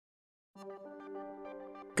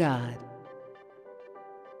God.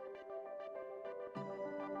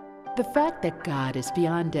 The fact that God is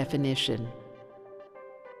beyond definition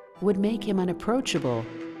would make him unapproachable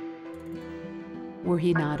were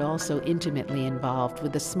he not also intimately involved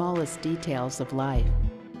with the smallest details of life.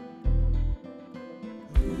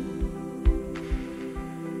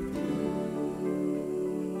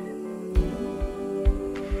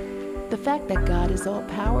 The fact that God is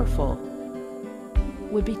all-powerful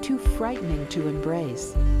would be too frightening to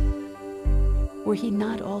embrace were he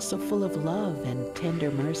not also full of love and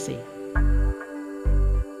tender mercy.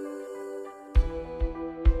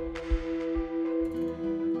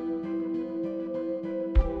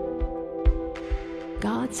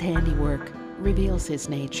 God's handiwork reveals his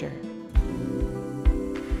nature.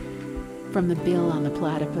 From the bill on the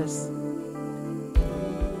platypus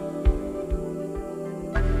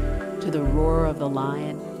to the roar of the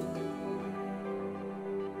lion,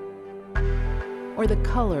 or the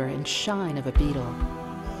color and shine of a beetle,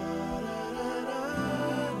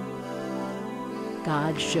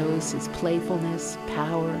 God shows his playfulness,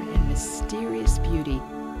 power, and mysterious beauty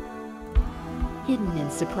hidden in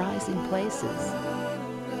surprising places.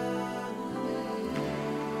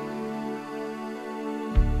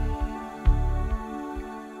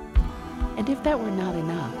 And if that were not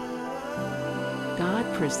enough, God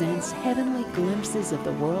presents heavenly glimpses of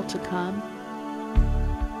the world to come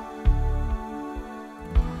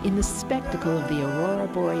in the spectacle of the aurora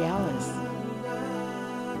borealis.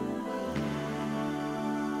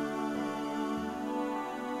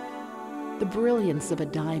 The brilliance of a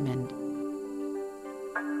diamond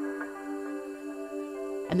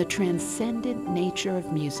and the transcendent nature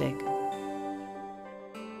of music.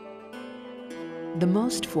 The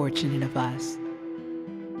most fortunate of us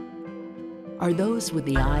are those with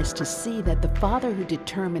the eyes to see that the Father who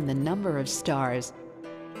determined the number of stars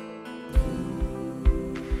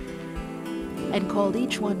and called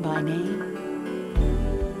each one by name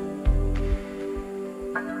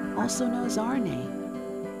also knows our name.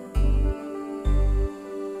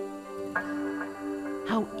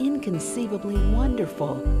 How inconceivably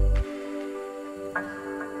wonderful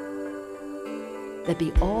that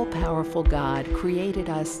the all-powerful God created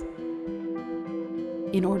us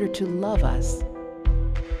in order to love us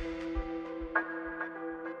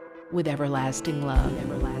with everlasting love,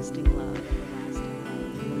 everlasting love, everlasting love.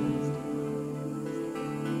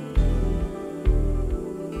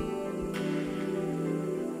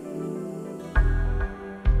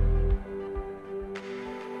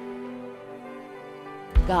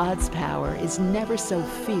 God's power is never so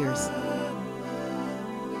fierce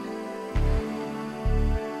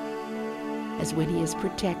as when he is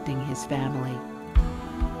protecting his family.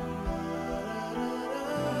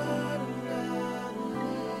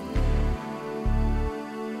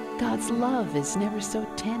 God's love is never so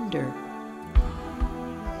tender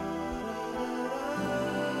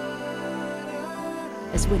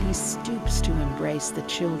as when he stoops to embrace the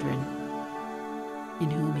children in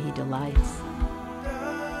whom he delights.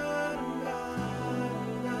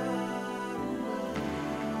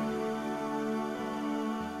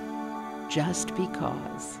 Just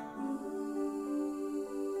because.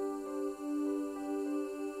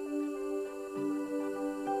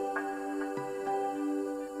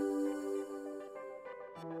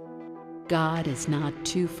 God is not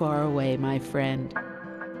too far away, my friend.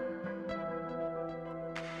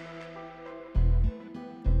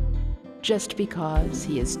 Just because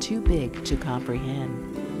he is too big to comprehend.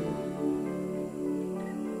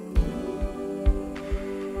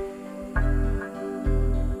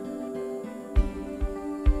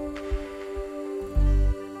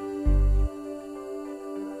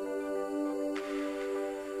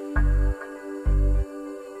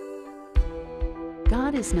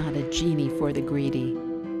 God is not a genie for the greedy,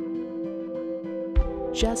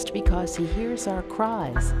 just because he hears our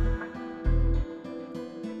cries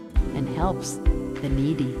and helps the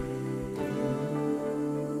needy.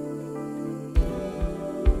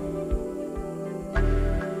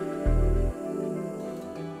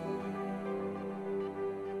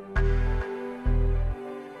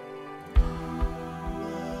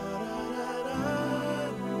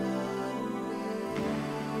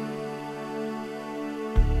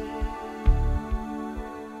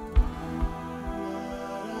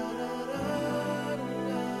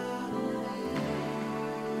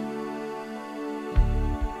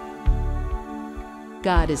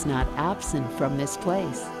 God is not absent from this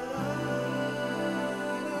place,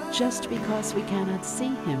 just because we cannot see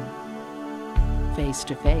him face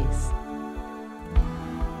to face.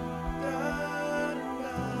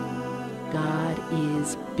 God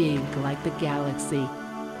is big like the galaxy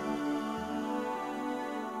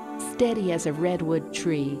steady as a redwood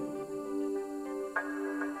tree,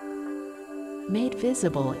 made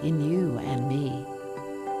visible in you and me.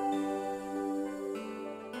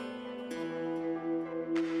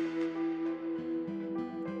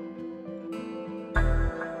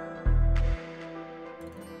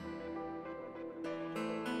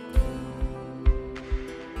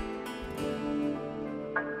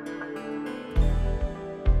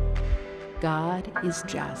 God is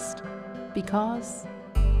just because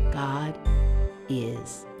God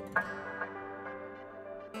is.